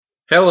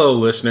Hello,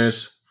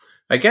 listeners.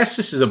 I guess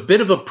this is a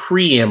bit of a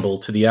preamble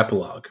to the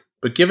epilogue,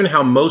 but given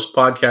how most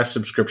podcast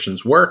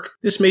subscriptions work,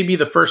 this may be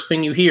the first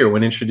thing you hear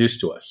when introduced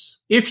to us.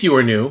 If you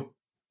are new,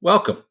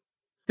 welcome.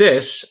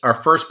 This, our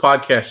first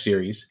podcast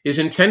series, is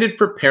intended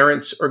for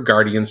parents or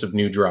guardians of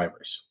new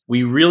drivers.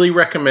 We really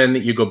recommend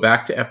that you go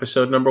back to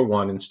episode number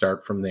 1 and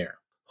start from there.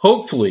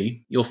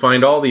 Hopefully, you'll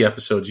find all the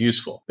episodes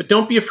useful, but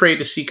don't be afraid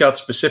to seek out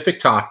specific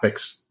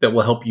topics that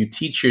will help you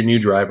teach your new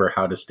driver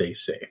how to stay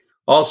safe.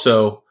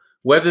 Also,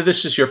 whether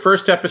this is your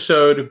first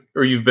episode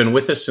or you've been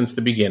with us since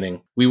the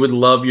beginning, we would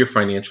love your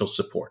financial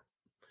support.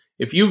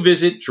 If you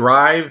visit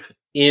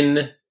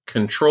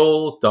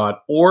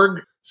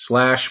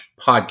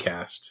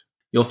driveincontrol.org/podcast,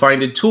 you'll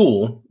find a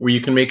tool where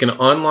you can make an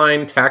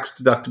online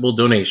tax-deductible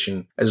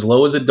donation as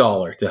low as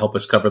 $1 to help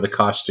us cover the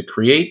costs to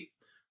create,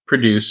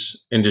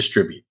 produce, and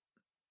distribute.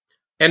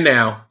 And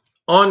now,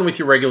 on with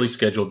your regularly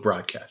scheduled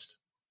broadcast.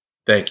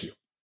 Thank you.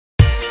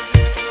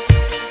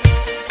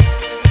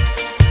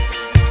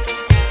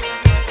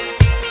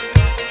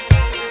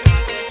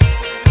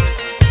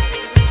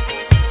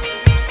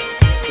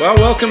 Well,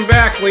 welcome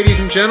back, ladies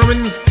and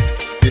gentlemen.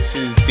 This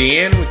is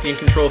Dan with the In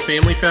Control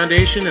Family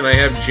Foundation, and I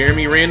have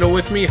Jeremy Randall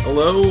with me.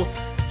 Hello,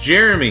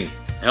 Jeremy.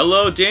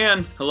 Hello,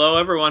 Dan. Hello,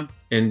 everyone.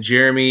 And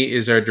Jeremy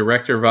is our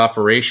Director of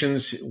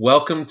Operations.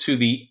 Welcome to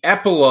the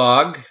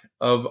epilogue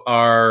of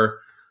our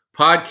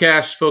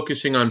podcast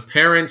focusing on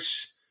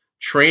parents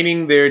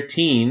training their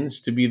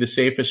teens to be the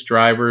safest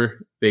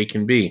driver they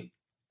can be.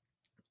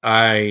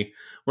 I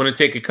want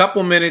to take a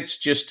couple minutes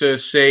just to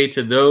say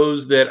to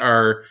those that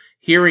are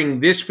hearing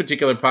this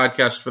particular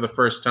podcast for the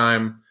first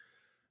time,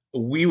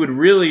 we would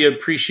really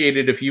appreciate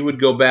it if you would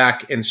go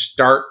back and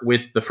start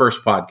with the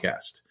first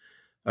podcast.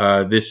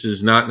 This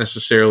is not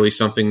necessarily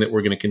something that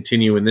we're going to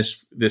continue in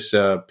this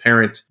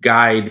parent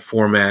guide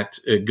format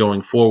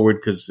going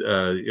forward, because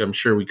I'm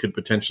sure we could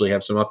potentially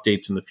have some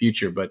updates in the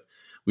future, but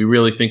we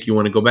really think you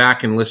want to go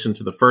back and listen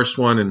to the first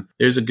one. And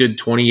there's a good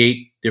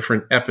 28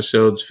 different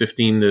episodes,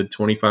 15 to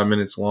 25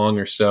 minutes long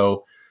or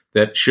so,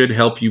 that should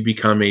help you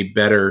become a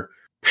better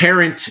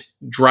parent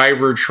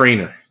driver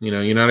trainer. You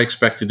know, you're not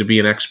expected to be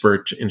an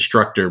expert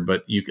instructor,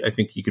 but I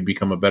think you could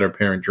become a better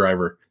parent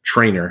driver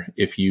trainer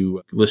if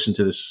you listen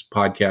to this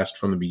podcast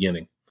from the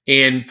beginning.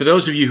 And for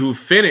those of you who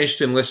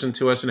finished and listened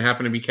to us and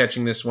happen to be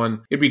catching this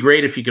one, it'd be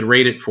great if you could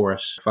rate it for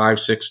us,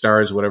 5, 6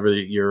 stars, whatever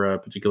your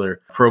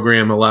particular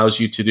program allows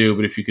you to do.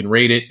 But if you can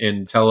rate it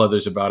and tell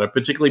others about it,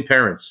 particularly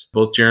parents.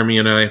 Both Jeremy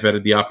and I have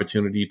had the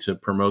opportunity to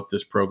promote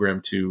this program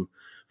to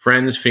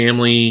friends,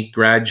 family,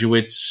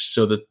 graduates,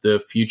 so that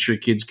the future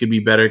kids could be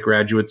better,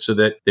 graduates so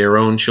that their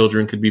own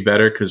children could be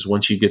better. Because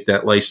once you get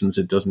that license,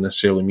 it doesn't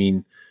necessarily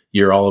mean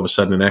you're all of a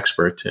sudden an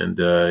expert,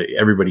 and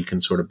everybody can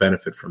sort of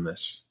benefit from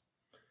this.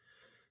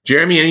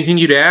 Jeremy, anything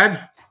you'd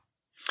add?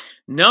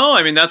 No,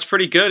 I mean, that's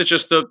pretty good. It's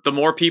just the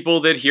more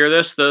people that hear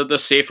this, the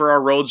safer our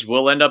roads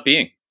will end up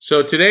being.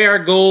 So today our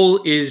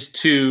goal is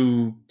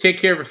to take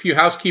care of a few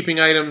housekeeping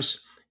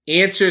items,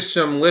 answer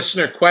some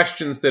listener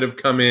questions that have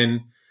come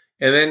in,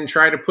 and then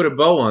try to put a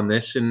bow on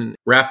this and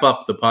wrap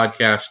up the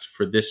podcast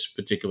for this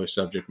particular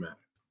subject matter.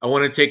 I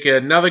want to take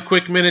another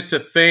quick minute to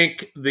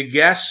thank the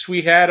guests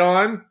we had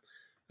on.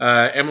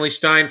 Emily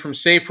Stein from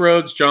Safe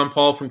Roads, John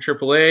Paul from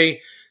AAA,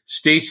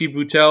 Stacy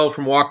Boutel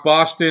from Walk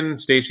Boston.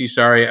 Stacy,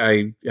 sorry,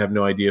 I have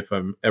no idea if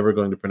I'm ever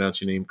going to pronounce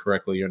your name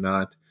correctly or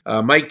not.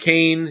 Mike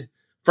Kane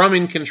from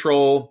In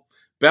Control,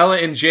 Bella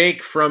and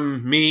Jake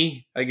from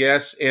me, I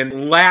guess.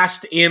 And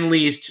last and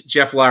least,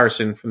 Jeff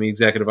Larson from the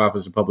Executive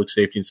Office of Public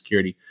Safety and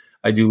Security.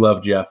 I do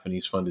love Jeff, and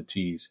he's fun to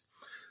tease.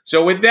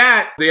 So with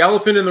that, the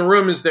elephant in the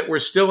room is that we're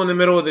still in the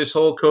middle of this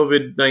whole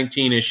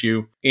COVID-19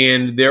 issue,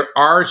 and there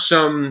are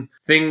some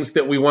things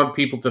that we want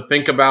people to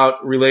think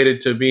about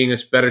related to being a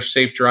better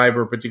safe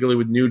driver, particularly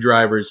with new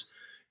drivers,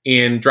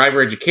 and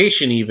driver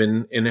education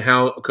even, and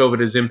how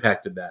COVID has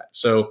impacted that.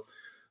 So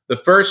the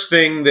first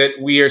thing that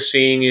we are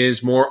seeing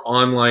is more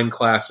online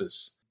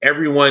classes.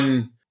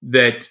 Everyone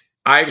that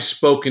I've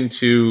spoken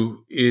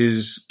to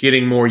is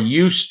getting more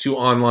used to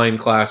online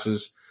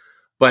classes,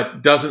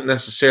 but doesn't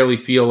necessarily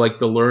feel like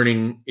the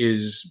learning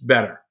is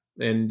better.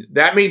 And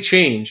that may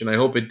change, and I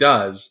hope it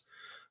does.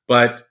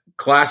 But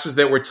classes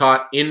that were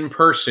taught in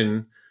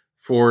person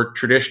for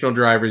traditional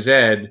driver's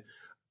ed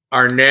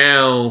are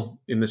now,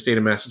 in the state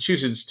of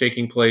Massachusetts,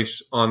 taking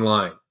place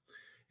online.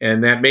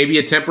 And that may be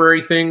a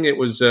temporary thing. It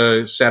was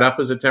set up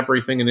as a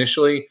temporary thing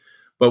initially,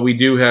 but we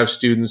do have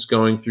students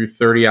going through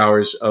 30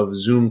 hours of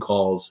Zoom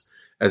calls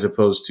as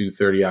opposed to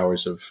 30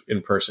 hours of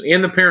in-person.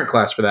 And the parent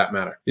class, for that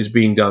matter, is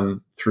being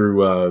done through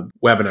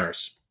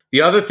webinars.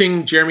 The other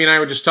thing Jeremy and I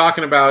were just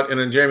talking about, and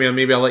then Jeremy,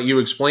 maybe I'll let you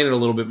explain it a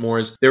little bit more,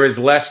 is there is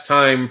less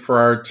time for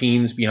our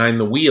teens behind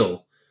the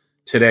wheel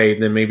today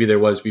than maybe there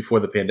was before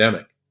the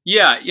pandemic.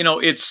 Yeah,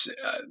 it's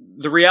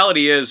the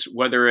reality is,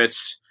 whether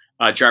it's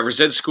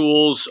driver's ed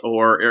schools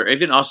or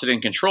even us at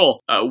In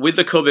Control, with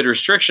the COVID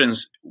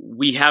restrictions,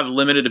 we have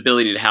limited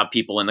ability to have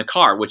people in the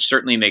car, which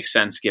certainly makes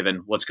sense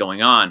given what's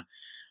going on.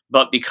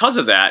 But because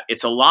of that,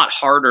 it's a lot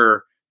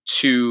harder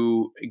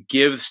to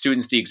give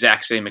students the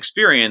exact same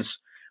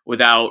experience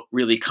without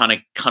really kind of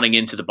cutting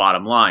into the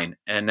bottom line.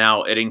 And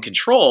now at In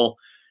Control,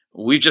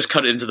 we've just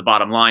cut it into the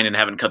bottom line and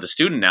haven't cut the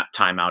student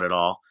time out at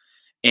all.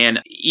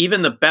 And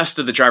even the best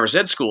of the driver's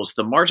ed schools,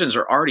 the margins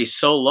are already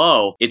so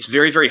low, it's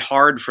very, very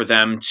hard for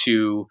them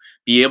to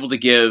be able to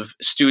give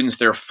students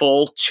their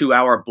full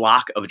 2-hour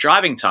block of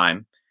driving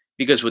time,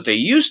 because what they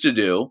used to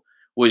do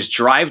was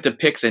drive to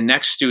pick the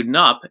next student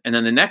up, and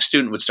then the next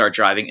student would start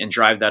driving and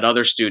drive that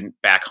other student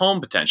back home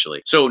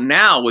potentially. So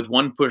now with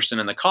one person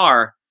in the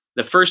car,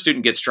 the first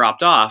student gets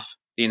dropped off,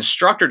 the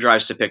instructor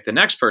drives to pick the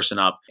next person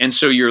up. And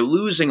so you're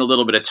losing a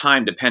little bit of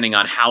time depending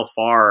on how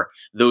far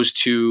those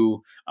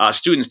two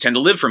students tend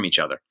to live from each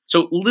other.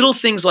 So little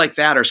things like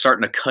that are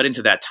starting to cut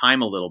into that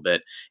time a little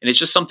bit. And it's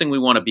just something we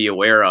want to be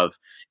aware of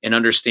and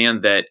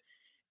understand that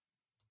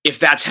if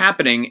that's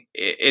happening,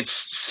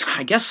 it's,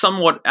 I guess,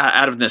 somewhat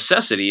out of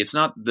necessity. It's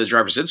not the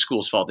driver's ed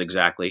school's fault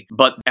exactly.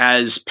 But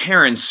as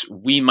parents,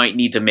 we might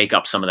need to make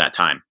up some of that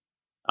time.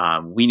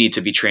 We need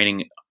to be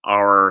training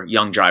our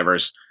young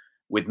drivers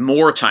with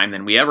more time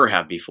than we ever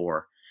have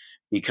before,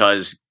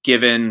 because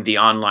given the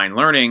online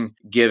learning,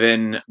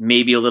 given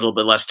maybe a little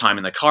bit less time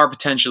in the car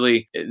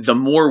potentially, the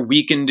more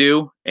we can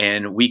do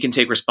and we can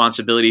take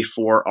responsibility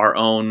for our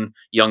own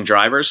young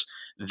drivers,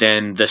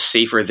 then the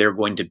safer they're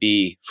going to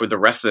be for the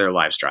rest of their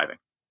lives driving.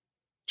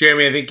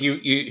 Jeremy, I think you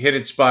hit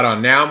it spot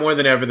on. Now more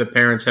than ever, the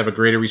parents have a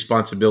greater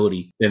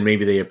responsibility than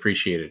maybe they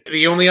appreciated.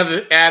 The only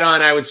other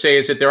add-on I would say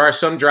is that there are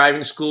some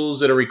driving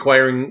schools that are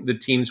requiring the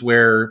teens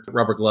wear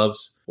rubber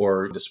gloves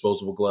or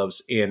disposable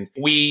gloves. And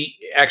we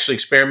actually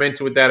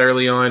experimented with that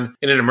early on.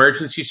 In an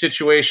emergency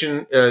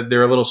situation,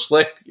 they're a little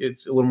slick.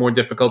 It's a little more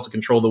difficult to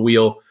control the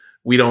wheel.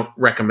 We don't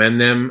recommend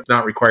them. It's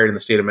not required in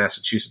the state of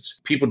Massachusetts.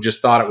 People just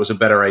thought it was a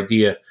better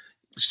idea.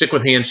 Stick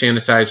with hand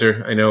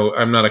sanitizer. I know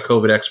I'm not a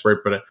COVID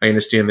expert, but I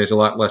understand there's a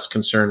lot less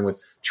concern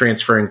with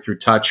transferring through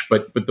touch.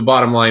 But the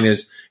bottom line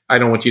is, I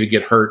don't want you to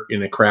get hurt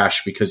in a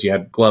crash because you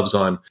had gloves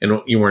on and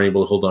you weren't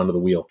able to hold on to the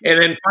wheel.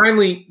 And then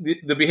finally,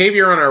 the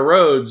behavior on our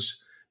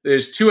roads,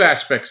 there's two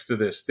aspects to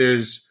this.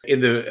 There's,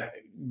 in the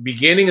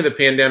beginning of the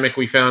pandemic,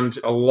 we found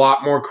a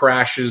lot more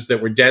crashes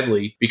that were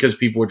deadly because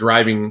people were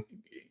driving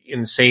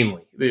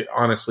insanely.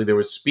 Honestly, there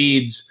was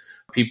speeds.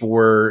 People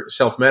were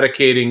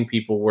self-medicating.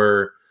 People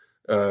were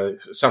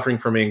suffering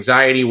from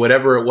anxiety,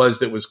 whatever it was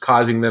that was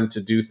causing them to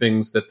do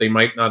things that they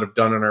might not have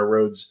done on our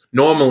roads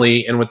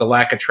normally. And with the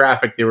lack of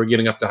traffic, they were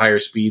getting up to higher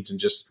speeds, and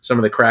just some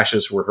of the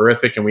crashes were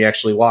horrific. And we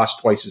actually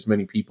lost twice as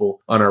many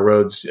people on our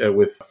roads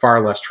with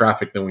far less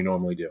traffic than we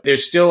normally do.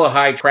 There's still a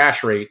high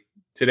crash rate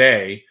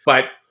today,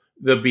 but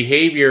the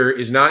behavior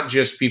is not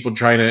just people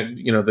trying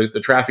to,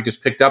 the traffic is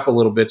picked up a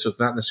little bit, so it's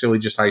not necessarily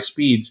just high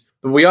speeds.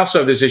 But we also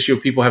have this issue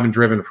of people haven't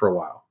driven for a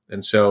while.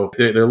 And so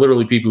they're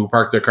literally people who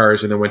parked their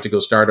cars and then went to go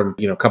start them,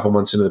 a couple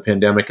months into the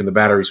pandemic and the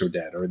batteries were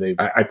dead. Or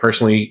I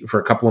personally, for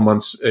a couple of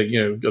months, a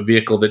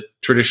vehicle that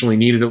traditionally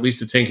needed at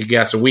least a tank of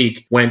gas a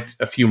week went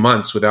a few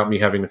months without me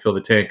having to fill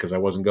the tank because I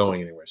wasn't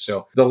going anywhere.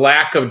 So the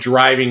lack of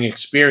driving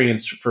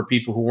experience for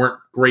people who weren't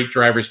great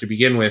drivers to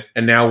begin with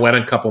and now went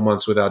a couple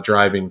months without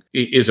driving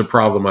is a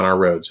problem on our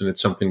roads. And it's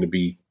something to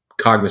be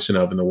cognizant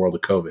of in the world of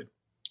COVID.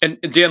 And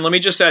Dan, let me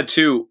just add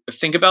too,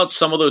 think about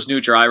some of those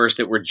new drivers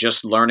that were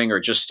just learning or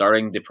just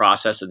starting the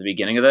process at the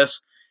beginning of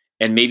this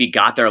and maybe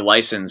got their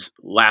license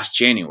last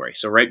January.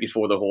 So right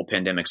before the whole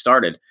pandemic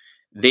started,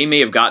 they may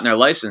have gotten their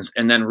license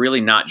and then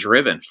really not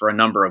driven for a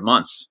number of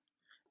months.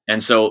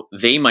 And so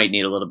they might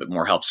need a little bit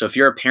more help. So if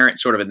you're a parent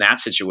sort of in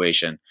that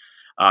situation,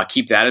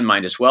 keep that in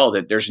mind as well,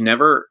 that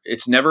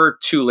it's never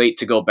too late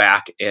to go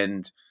back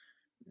and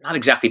not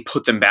exactly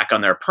put them back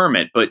on their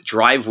permit, but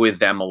drive with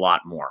them a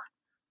lot more.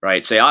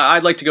 Right? Say,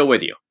 I'd like to go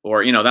with you,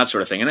 or, that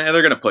sort of thing. And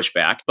they're going to push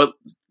back, but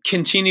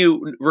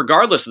continue,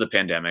 regardless of the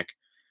pandemic,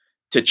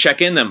 to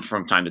check in them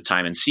from time to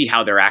time and see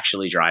how they're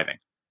actually driving,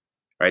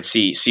 right?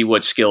 See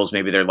what skills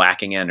maybe they're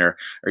lacking in, or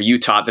you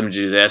taught them to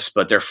do this,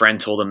 but their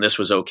friend told them this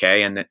was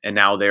okay. And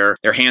now their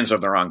hands are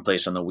in the wrong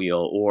place on the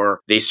wheel,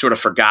 or they sort of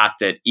forgot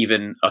that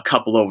even a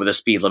couple over the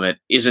speed limit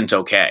isn't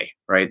okay,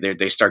 right?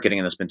 They start getting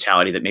in this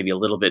mentality that maybe a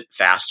little bit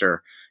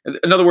faster.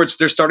 In other words,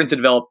 they're starting to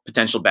develop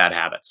potential bad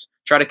habits.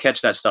 Try to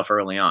catch that stuff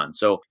early on.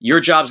 So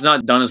your job's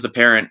not done as the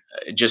parent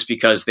just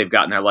because they've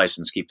gotten their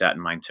license. Keep that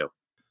in mind too.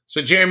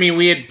 So Jeremy,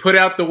 we had put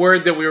out the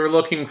word that we were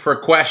looking for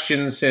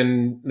questions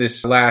in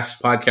this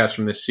last podcast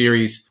from this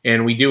series.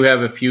 And we do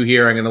have a few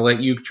here. I'm going to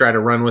let you try to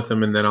run with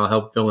them and then I'll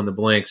help fill in the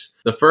blanks.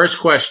 The first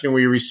question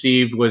we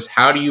received was,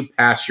 how do you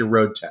pass your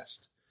road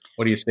test?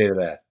 What do you say to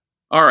that?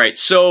 All right.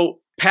 So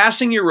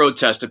passing your road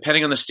test,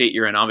 depending on the state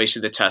you're in,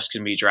 obviously the test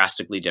can be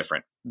drastically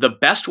different. The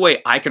best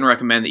way I can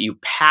recommend that you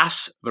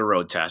pass the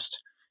road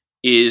test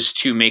is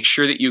to make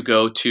sure that you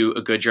go to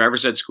a good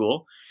driver's ed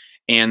school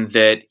and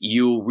that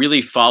you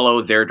really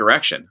follow their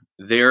direction.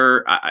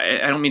 I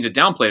don't mean to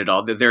downplay it at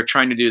all. They're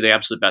trying to do the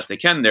absolute best they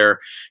can. They're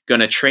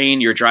going to train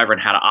your driver on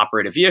how to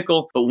operate a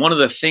vehicle. But one of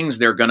the things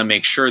they're going to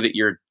make sure that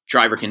your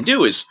driver can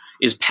do is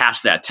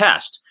pass that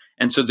test.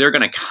 And so they're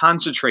going to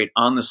concentrate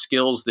on the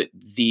skills that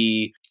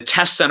the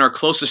test center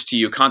closest to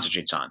you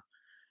concentrates on.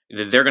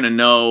 They're going to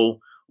know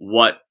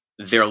what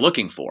they're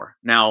looking for.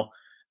 Now,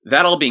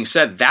 that all being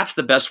said, that's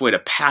the best way to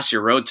pass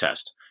your road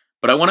test.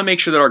 But I want to make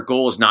sure that our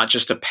goal is not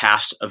just to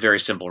pass a very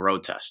simple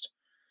road test.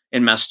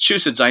 In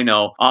Massachusetts, I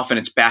know often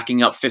it's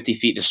backing up 50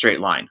 feet in a straight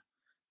line,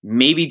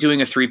 maybe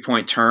doing a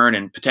 3-point turn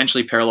and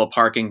potentially parallel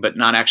parking, but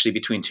not actually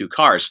between two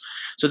cars.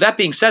 So that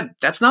being said,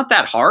 that's not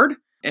that hard.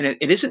 And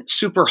it isn't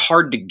super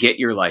hard to get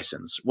your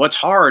license. What's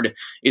hard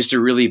is to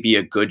really be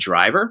a good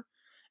driver.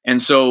 And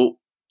so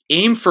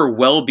aim for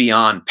well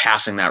beyond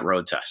passing that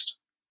road test.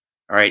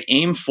 All right.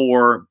 Aim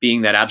for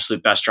being that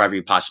absolute best driver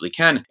you possibly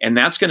can. And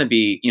that's going to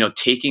be,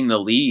 taking the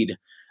lead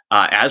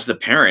as the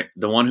parent,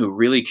 the one who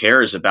really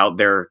cares about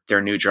their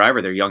new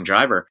driver, their young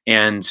driver,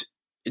 and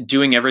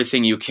doing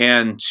everything you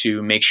can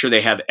to make sure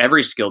they have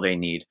every skill they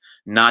need,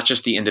 not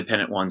just the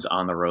independent ones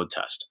on the road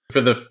test.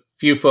 For the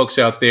few folks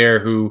out there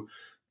who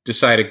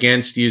decide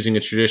against using a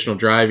traditional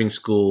driving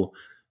school,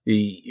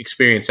 the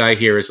experience I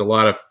hear is a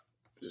lot of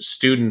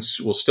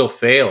students will still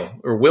fail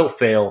or will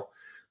fail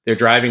their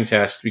driving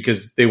test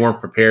because they weren't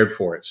prepared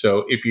for it.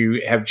 So if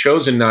you have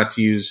chosen not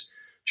to use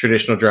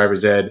traditional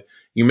driver's ed,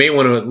 you may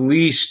want to at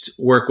least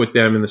work with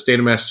them. In the state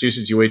of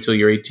Massachusetts, you wait till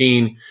you're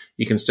 18.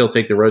 You can still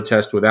take the road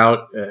test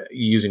without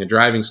using a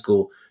driving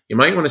school. You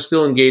might want to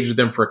still engage with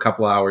them for a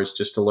couple hours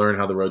just to learn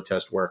how the road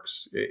test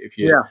works if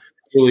you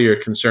really are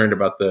concerned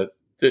about the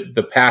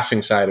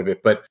passing side of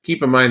it. But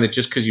keep in mind that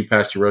just because you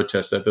passed your road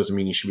test, that doesn't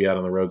mean you should be out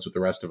on the roads with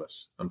the rest of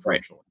us,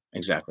 unfortunately. Right.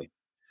 Exactly.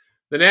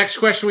 The next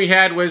question we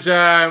had was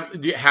how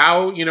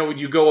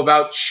would you go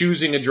about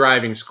choosing a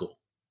driving school?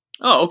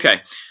 Oh,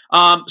 okay.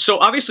 So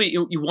obviously,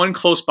 one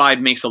close by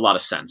makes a lot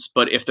of sense.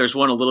 But if there's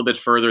one a little bit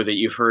further that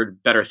you've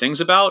heard better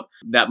things about,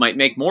 that might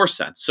make more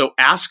sense. So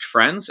ask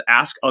friends,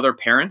 ask other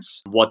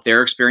parents what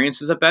their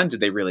experiences have been. Did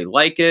they really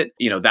like it?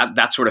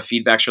 That sort of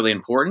feedback's really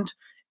important.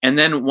 And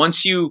then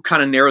once you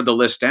kind of narrowed the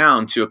list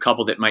down to a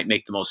couple that might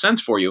make the most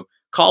sense for you,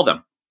 call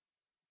them.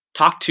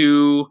 Talk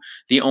to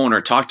the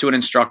owner, talk to an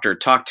instructor,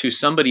 talk to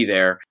somebody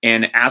there,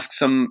 and ask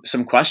some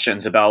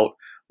questions about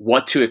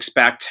what to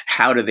expect,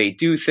 how do they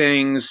do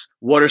things,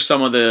 what are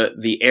some of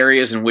the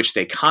areas in which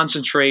they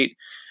concentrate.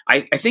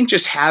 I think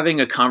just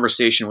having a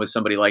conversation with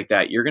somebody like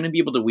that, you're going to be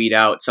able to weed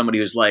out somebody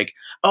who's like,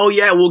 oh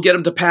yeah, we'll get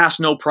them to pass,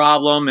 no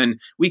problem,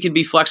 and we can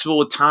be flexible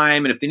with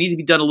time, and if they need to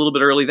be done a little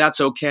bit early, that's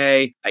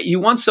okay. You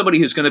want somebody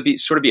who's going to be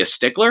sort of be a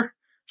stickler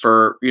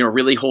for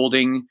really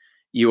holding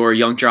your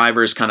young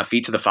drivers kind of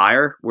feet to the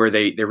fire, where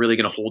they're really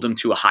going to hold them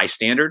to a high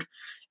standard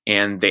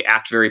and they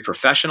act very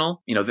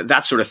professional,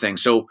 that sort of thing.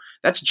 So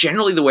that's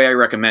generally the way I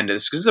recommend it,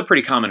 because this is a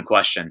pretty common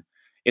question.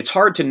 It's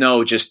hard to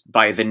know just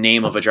by the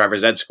name of a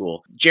driver's ed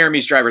school.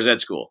 Jeremy's driver's ed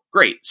school.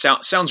 Great.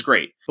 Sounds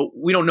great. But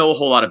we don't know a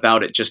whole lot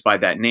about it just by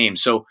that name.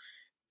 So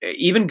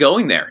even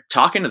going there,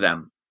 talking to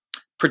them,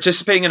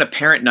 participating in a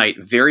parent night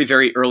very,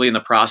 very early in the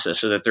process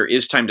so that there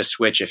is time to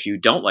switch if you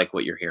don't like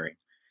what you're hearing.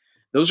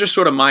 Those are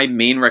sort of my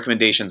main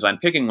recommendations on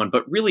picking one,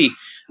 but really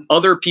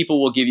other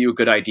people will give you a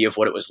good idea of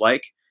what it was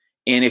like.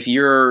 And if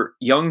your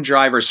young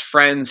driver's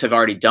friends have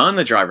already done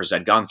the driver's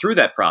ed, gone through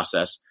that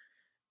process,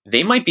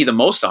 they might be the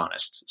most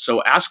honest.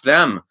 So ask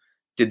them,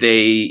 did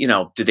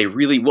they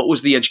really, what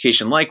was the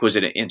education like? Was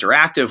it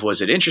interactive?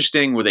 Was it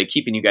interesting? Were they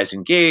keeping you guys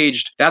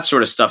engaged? That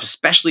sort of stuff,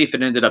 especially if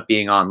it ended up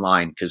being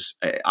online, because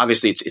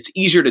obviously it's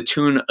easier to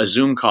tune a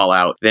Zoom call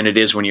out than it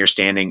is when you're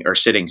sitting,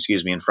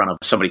 in front of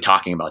somebody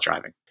talking about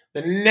driving.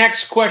 The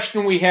next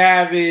question we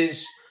have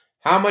is,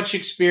 how much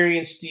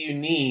experience do you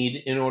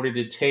need in order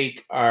to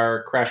take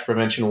our Crash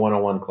Prevention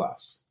 101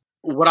 class?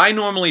 What I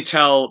normally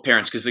tell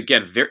parents, because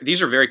again,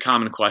 these are very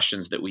common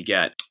questions that we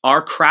get.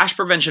 Our Crash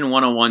Prevention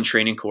 101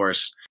 training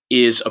course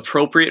is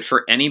appropriate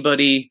for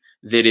anybody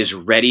that is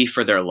ready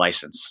for their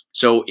license.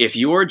 So if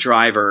your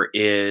driver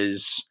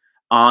is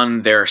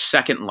on their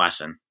second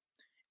lesson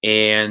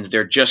and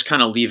they're just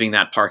kind of leaving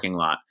that parking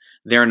lot,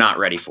 they're not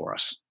ready for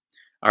us.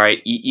 All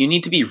right, you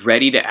need to be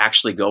ready to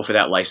actually go for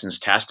that license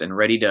test and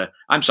ready to,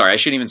 I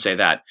shouldn't even say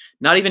that.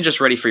 Not even just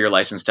ready for your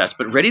license test,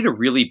 but ready to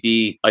really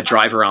be a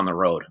driver on the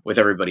road with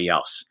everybody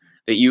else.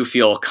 That you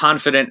feel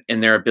confident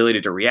in their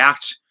ability to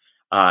react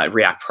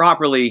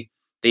properly.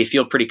 They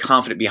feel pretty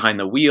confident behind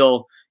the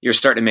wheel. You're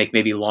starting to make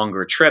maybe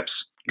longer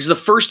trips. Because the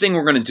first thing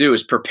we're going to do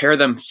is prepare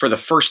them for the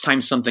first time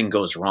something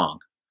goes wrong.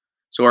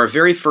 So our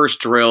very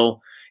first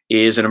drill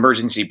is an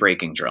emergency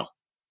braking drill.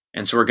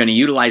 And so we're going to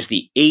utilize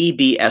the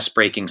ABS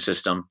braking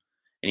system.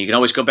 And you can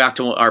always go back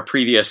to our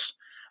previous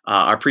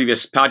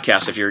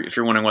podcast if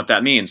you're wondering what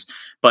that means.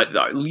 But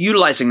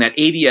utilizing that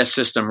ABS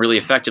system really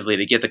effectively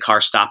to get the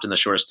car stopped in the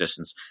shortest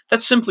distance.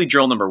 That's simply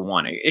drill number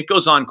one. It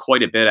goes on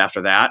quite a bit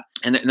after that.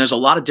 And there's a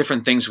lot of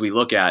different things we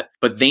look at.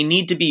 But they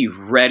need to be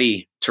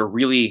ready to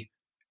really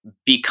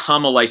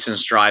become a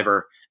licensed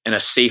driver and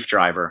a safe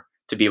driver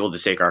to be able to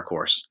take our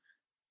course.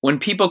 When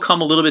people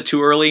come a little bit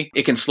too early,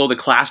 it can slow the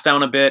class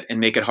down a bit and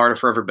make it harder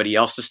for everybody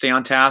else to stay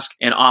on task.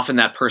 And often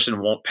that person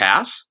won't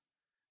pass.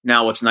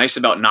 Now, what's nice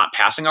about not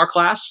passing our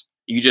class,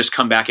 you just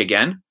come back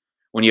again.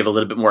 when you have a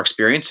little bit more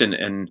experience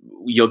and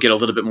you'll get a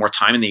little bit more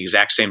time in the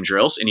exact same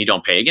drills and you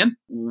don't pay again.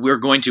 We're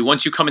going to,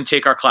 once you come and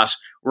take our class,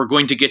 we're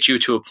going to get you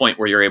to a point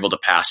where you're able to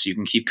pass. You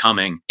can keep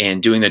coming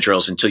and doing the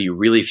drills until you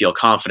really feel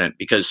confident,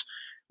 because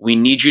we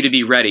need you to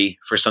be ready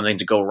for something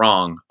to go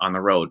wrong on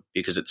the road,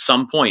 because at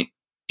some point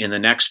in the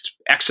next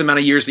X amount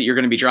of years that you're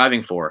going to be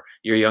driving for,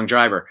 you're a young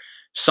driver,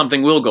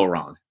 something will go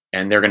wrong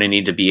and they're going to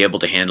need to be able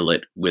to handle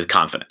it with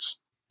confidence.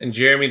 And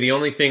Jeremy, the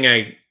only thing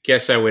I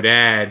guess I would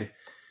add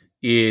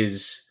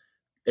is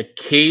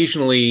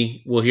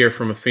occasionally we'll hear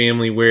from a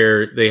family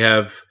where they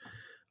have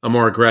a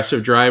more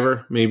aggressive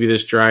driver. Maybe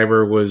this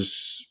driver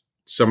was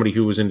somebody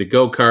who was into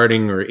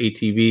go-karting or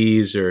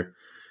ATVs, or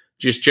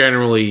just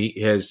generally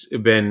has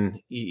been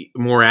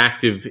more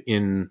active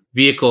in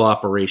vehicle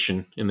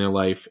operation in their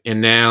life.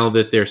 And now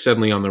that they're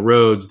suddenly on the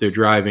roads, they're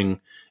driving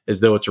as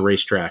though it's a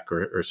racetrack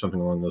or something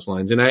along those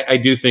lines. And I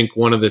do think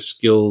one of the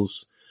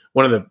skills,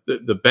 one of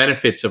the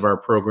benefits of our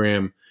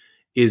program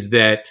is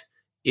that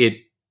it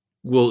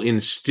will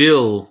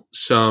instill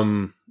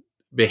some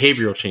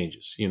behavioral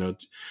changes.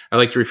 I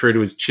like to refer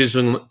to as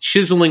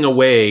chiseling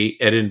away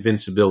at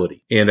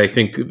invincibility. And I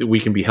think that we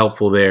can be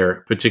helpful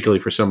there, particularly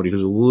for somebody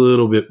who's a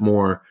little bit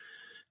more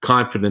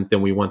confident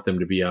than we want them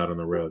to be out on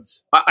the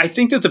roads. I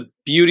think that the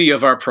beauty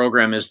of our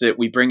program is that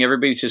we bring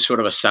everybody to sort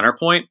of a center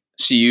point.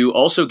 So you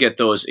also get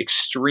those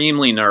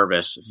extremely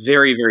nervous,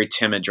 very, very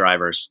timid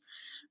drivers.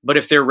 But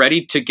if they're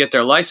ready to get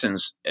their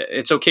license,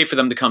 it's okay for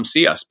them to come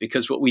see us,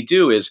 because what we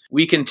do is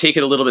we can take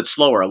it a little bit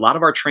slower. A lot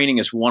of our training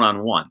is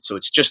one-on-one. So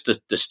it's just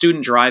the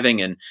student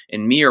driving and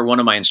me or one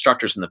of my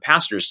instructors in the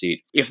passenger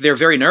seat. If they're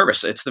very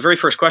nervous, it's the very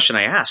first question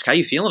I ask: how are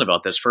you feeling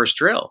about this first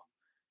drill?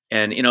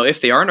 And,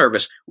 if they are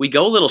nervous, we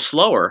go a little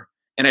slower,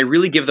 and I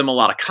really give them a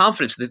lot of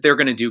confidence that they're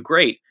going to do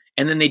great.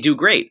 And then they do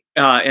great.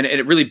 And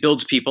it really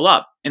builds people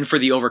up. And for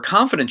the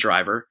overconfident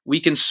driver, we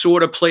can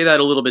sort of play that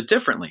a little bit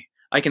differently.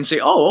 I can say,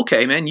 oh,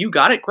 okay, man, you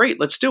got it. Great.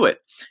 Let's do it.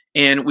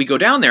 And we go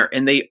down there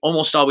and they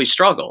almost always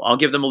struggle. I'll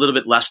give them a little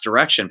bit less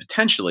direction,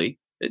 potentially.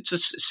 It's a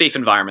safe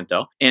environment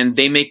though. And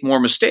they make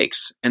more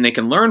mistakes and they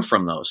can learn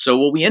from those. So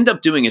what we end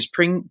up doing is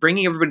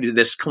bringing everybody to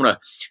this kind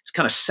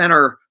of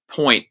center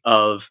point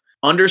of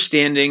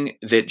understanding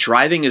that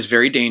driving is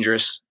very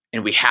dangerous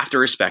and we have to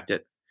respect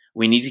it.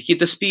 We need to keep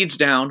the speeds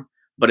down.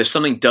 But if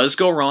something does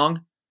go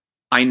wrong,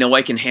 I know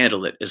I can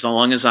handle it as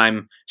long as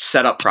I'm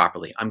set up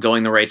properly. I'm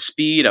going the right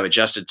speed. I've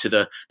adjusted to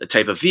the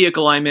type of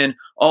vehicle I'm in.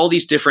 All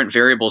these different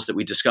variables that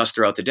we discuss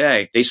throughout the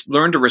day, they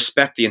learn to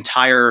respect the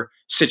entire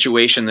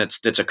situation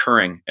that's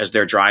occurring as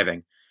they're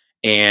driving,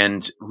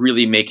 and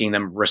really making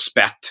them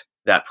respect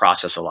that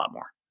process a lot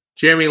more.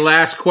 Jeremy,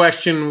 last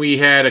question. We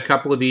had a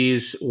couple of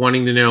these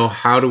wanting to know,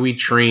 how do we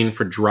train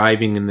for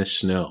driving in the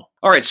snow?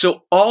 All right.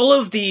 So all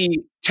of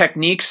the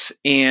techniques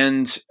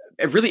and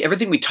really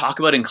everything we talk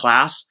about in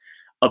class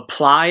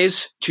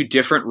applies to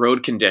different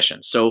road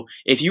conditions. So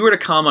if you were to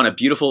come on a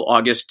beautiful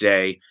August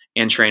day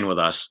and train with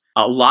us,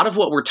 a lot of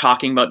what we're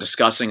talking about,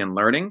 discussing, and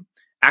learning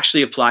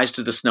actually applies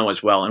to the snow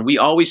as well. And we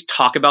always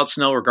talk about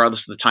snow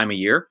regardless of the time of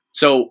year.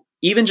 So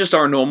even just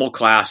our normal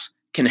class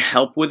can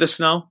help with the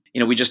snow.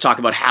 We just talk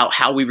about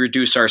how we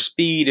reduce our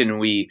speed, and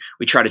we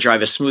try to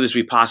drive as smooth as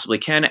we possibly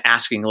can.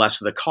 Asking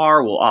less of the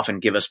car will often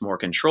give us more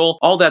control.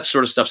 All that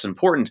sort of stuff's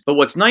important. But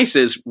what's nice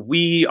is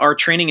we are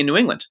training in New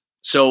England.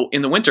 So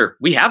in the winter,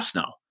 we have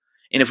snow.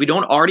 And if we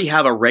don't already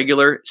have a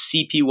regular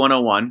CP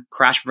 101,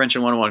 Crash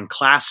Prevention 101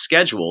 class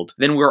scheduled,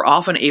 then we're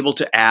often able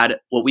to add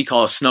what we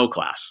call a snow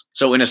class.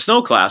 So in a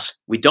snow class,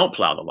 we don't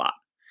plow the lot.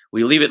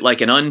 We leave it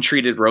like an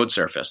untreated road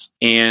surface.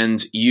 And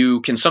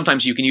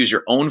sometimes you can use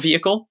your own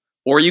vehicle,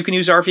 or you can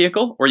use our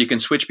vehicle, or you can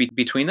switch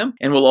between them.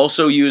 And we'll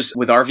also use,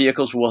 with our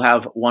vehicles, we'll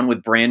have one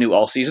with brand new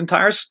all-season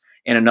tires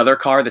and another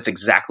car that's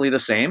exactly the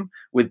same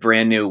with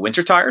brand new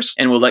winter tires.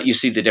 And we'll let you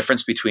see the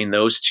difference between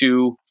those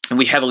two. And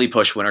we heavily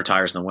push winter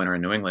tires in the winter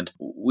in New England.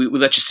 We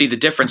let you see the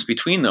difference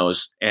between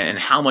those and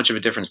how much of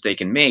a difference they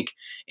can make.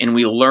 And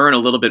we learn a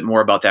little bit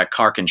more about that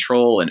car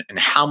control and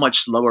how much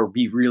slower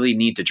we really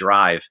need to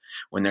drive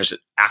when there's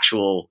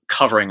actual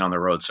covering on the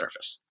road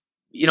surface.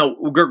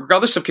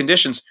 Regardless of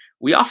conditions,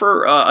 we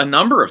offer a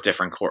number of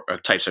different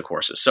types of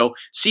courses. So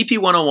CP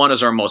 101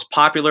 is our most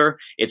popular.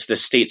 It's the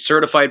state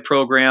certified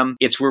program.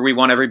 It's where we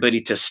want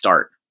everybody to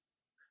start.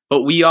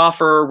 But we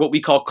offer what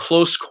we call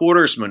close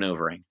quarters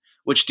maneuvering,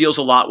 which deals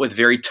a lot with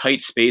very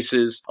tight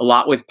spaces, a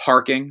lot with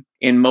parking.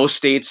 In most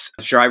states,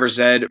 driver's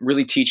ed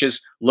really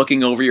teaches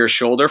looking over your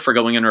shoulder for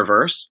going in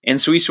reverse. And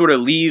so we sort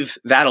of leave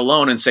that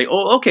alone and say,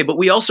 oh, okay, but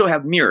we also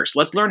have mirrors.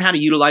 Let's learn how to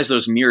utilize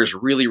those mirrors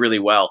really, really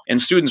well. And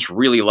students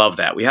really love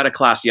that. We had a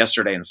class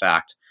yesterday, in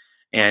fact,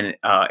 and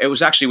it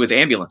was actually with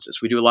ambulances.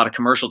 We do a lot of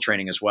commercial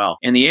training as well.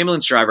 And the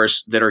ambulance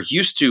drivers that are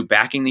used to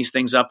backing these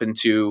things up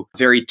into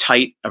very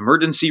tight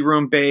emergency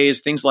room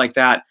bays, things like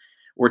that,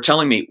 were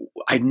telling me,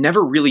 I've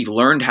never really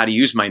learned how to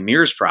use my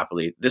mirrors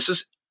properly. This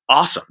is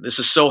awesome. This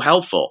is so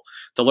helpful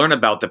to learn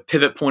about the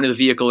pivot point of the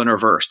vehicle in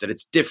reverse, that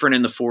it's different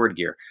in the forward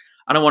gear.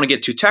 I don't want to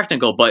get too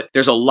technical, but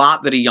there's a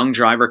lot that a young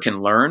driver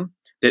can learn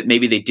that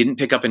maybe they didn't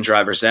pick up in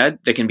driver's ed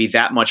that can be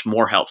that much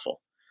more helpful.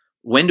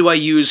 When do I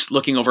use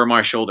looking over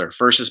my shoulder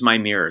versus my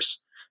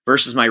mirrors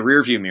versus my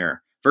rear view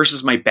mirror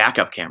versus my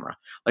backup camera?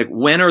 Like,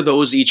 when are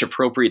those each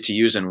appropriate to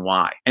use and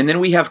why? And then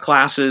we have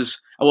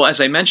classes, well,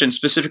 as I mentioned,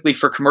 specifically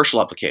for commercial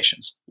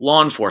applications,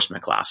 law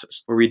enforcement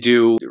classes, where we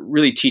do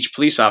really teach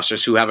police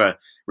officers who have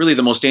really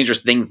the most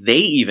dangerous thing they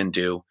even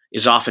do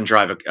is often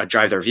drive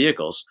their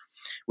vehicles.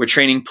 We're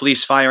training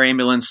police, fire,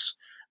 ambulance.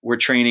 We're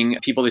training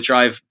people that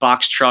drive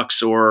box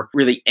trucks or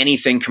really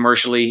anything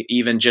commercially,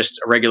 even just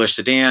a regular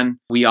sedan.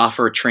 We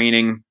offer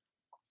training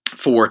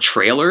for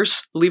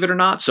trailers, believe it or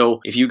not. So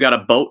if you got a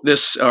boat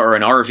or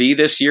an RV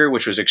this year,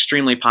 which was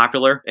extremely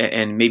popular,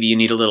 and maybe you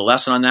need a little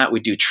lesson on that, we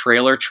do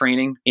trailer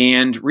training.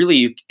 And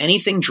really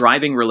anything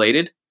driving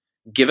related,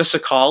 give us a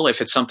call.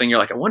 If it's something you're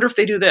like, I wonder if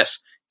they do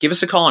this, give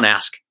us a call and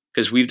ask,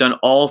 because we've done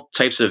all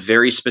types of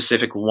very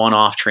specific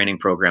one-off training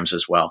programs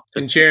as well.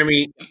 And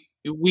Jeremy,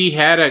 we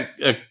had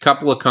a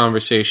couple of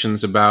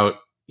conversations about,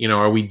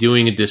 are we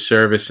doing a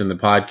disservice in the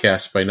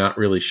podcast by not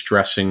really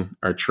stressing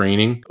our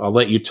training? I'll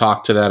let you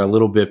talk to that a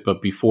little bit.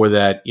 But before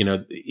that,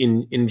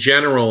 in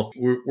general,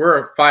 we're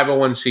a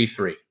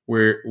 501c3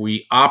 where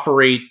we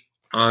operate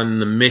on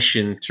the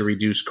mission to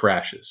reduce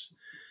crashes.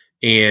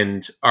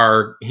 And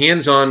our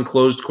hands-on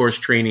closed course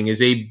training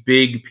is a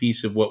big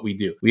piece of what we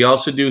do. We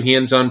also do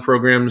hands-on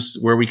programs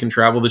where we can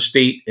travel the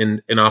state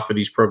and offer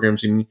these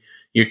programs in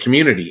your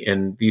community.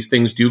 And these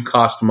things do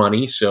cost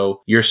money.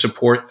 So your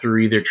support through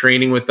either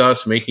training with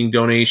us, making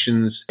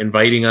donations,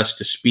 inviting us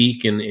to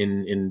speak,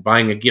 and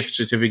buying a gift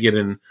certificate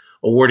and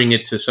awarding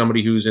it to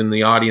somebody who's in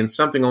the audience,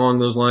 something along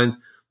those lines,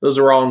 those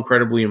are all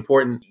incredibly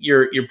important.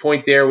 Your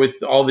point there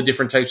with all the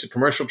different types of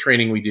commercial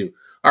training we do.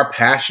 Our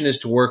passion is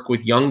to work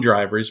with young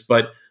drivers,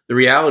 but the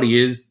reality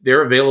is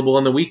they're available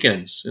on the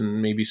weekends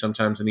and maybe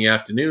sometimes in the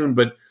afternoon.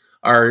 But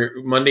our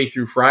Monday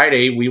through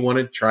Friday, we want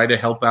to try to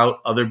help out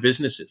other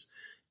businesses.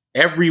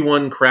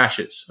 Everyone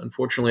crashes.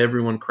 Unfortunately,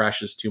 everyone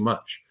crashes too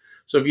much.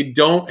 So if you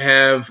don't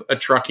have a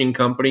trucking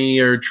company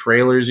or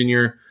trailers in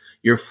your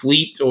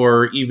fleet,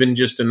 or even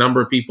just a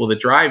number of people that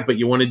drive, but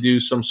you want to do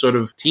some sort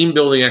of team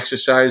building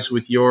exercise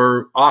with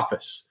your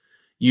office,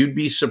 you'd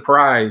be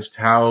surprised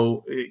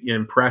how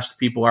impressed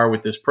people are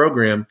with this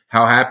program,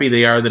 how happy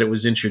they are that it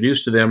was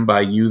introduced to them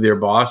by you, their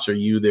boss, or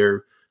you,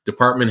 their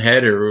department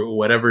head, or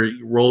whatever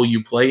role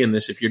you play in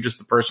this. If you're just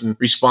the person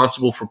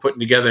responsible for putting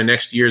together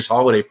next year's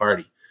holiday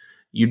party,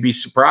 you'd be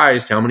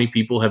surprised how many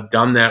people have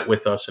done that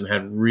with us and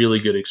had really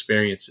good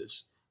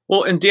experiences.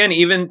 Well, and Dan,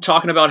 even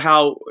talking about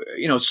how,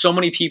 so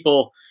many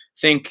people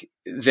think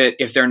that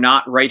if they're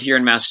not right here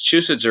in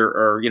Massachusetts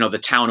or the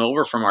town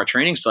over from our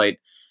training site,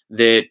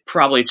 that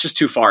probably it's just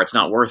too far. It's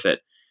not worth it.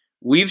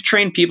 We've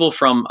trained people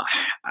from,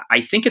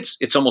 I think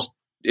it's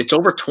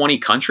over 20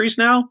 countries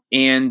now,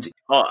 and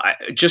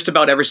just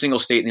about every single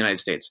state in the United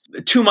States.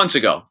 2 months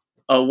ago,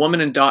 a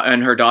woman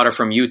and her daughter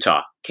from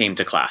Utah came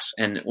to class.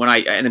 And when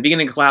in the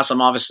beginning of class,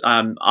 I'm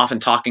often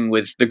talking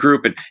with the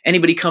group, and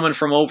anybody coming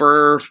from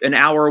over an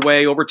hour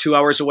away, over 2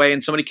 hours away,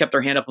 and somebody kept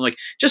their hand up. I'm like,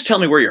 just tell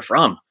me where you're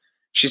from.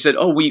 She said,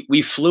 oh,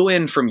 we flew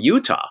in from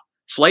Utah.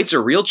 Flights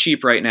are real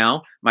cheap right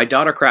now. My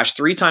daughter crashed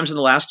 3 times in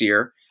the last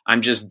year.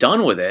 I'm just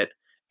done with it.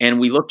 And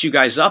we looked you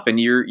guys up, and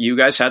you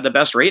guys had the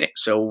best rating.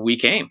 So we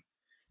came.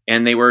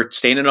 And they were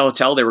staying in a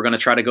hotel. They were going to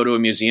try to go to a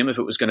museum if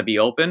it was going to be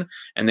open.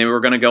 And they were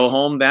going to go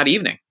home that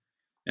evening.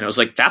 And I was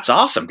like, that's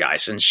awesome,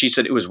 guys. And she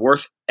said it was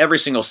worth every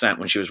single cent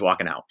when she was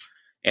walking out.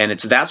 And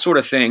it's that sort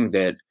of thing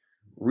that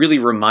really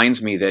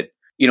reminds me that,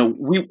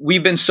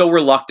 we've been so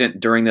reluctant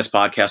during this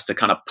podcast to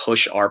kind of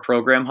push our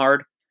program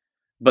hard,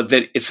 but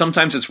that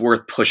sometimes it's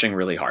worth pushing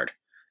really hard.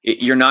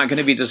 You're not going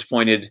to be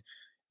disappointed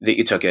that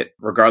you took it,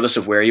 regardless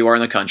of where you are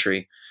in the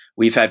country.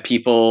 We've had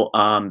people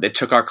that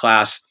took our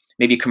class,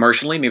 maybe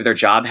commercially, maybe their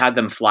job had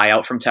them fly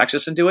out from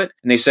Texas and do it.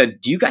 And they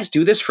said, do you guys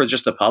do this for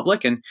just the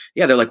public? And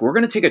yeah, they're like, we're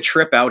going to take a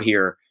trip out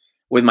here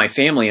with my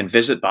family and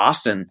visit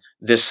Boston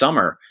this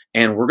summer.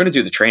 And we're going to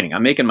do the training.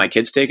 I'm making my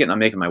kids take it, and I'm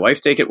making my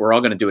wife take it. We're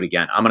all going to do it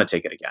again. I'm going to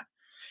take it again.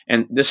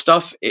 And this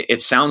stuff,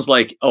 it sounds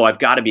like, oh, I've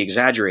got to be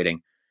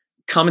exaggerating.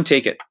 Come and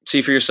take it.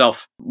 See for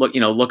yourself.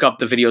 Look up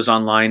the videos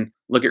online,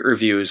 look at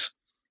reviews,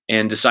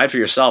 and decide for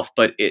yourself.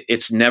 But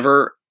it's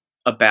never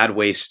a bad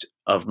waste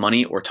of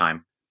money or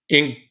time.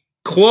 In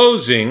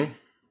closing,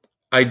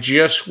 I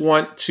just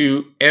want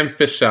to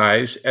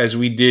emphasize, as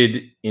we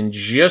did in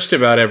just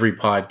about every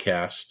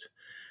podcast,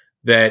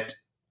 that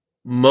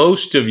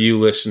most of you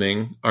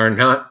listening are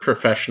not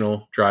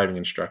professional driving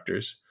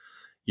instructors.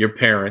 You're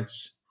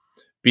parents.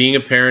 Being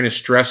a parent is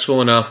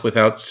stressful enough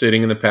without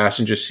sitting in the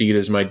passenger seat,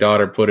 as my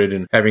daughter put it,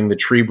 and having the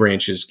tree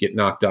branches get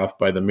knocked off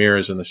by the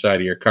mirrors on the side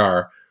of your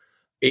car.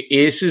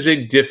 This is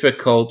a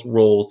difficult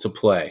role to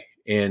play.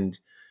 And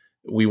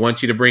we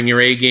want you to bring your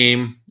A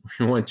game.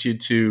 We want you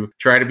to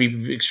try to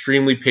be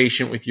extremely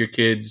patient with your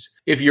kids.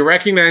 If you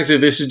recognize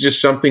that this is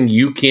just something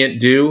you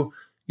can't do,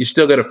 you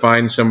still got to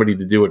find somebody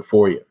to do it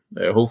for you.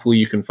 Hopefully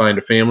you can find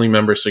a family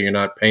member so you're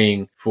not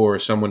paying for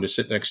someone to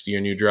sit next to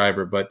your new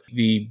driver. But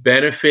the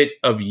benefit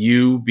of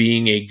you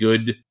being a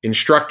good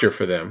instructor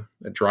for them,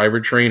 a driver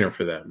trainer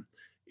for them,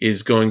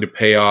 is going to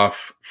pay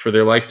off for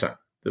their lifetime.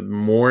 The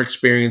more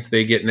experience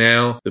they get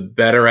now, the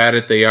better at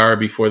it they are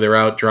before they're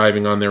out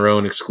driving on their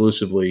own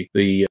exclusively,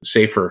 the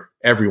safer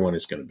everyone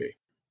is going to be.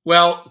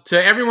 Well,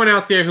 to everyone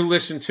out there who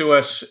listened to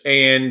us,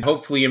 and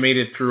hopefully you made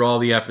it through all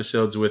the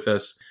episodes with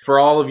us, for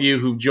all of you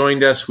who've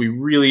joined us, we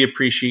really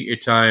appreciate your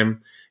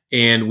time.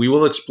 And we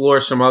will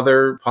explore some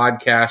other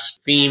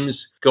podcast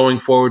themes going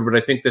forward, but I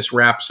think this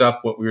wraps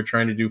up what we were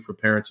trying to do for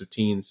parents of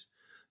teens.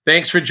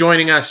 Thanks for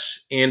joining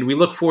us, and we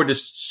look forward to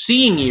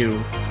seeing you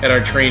at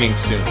our training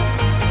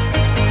soon.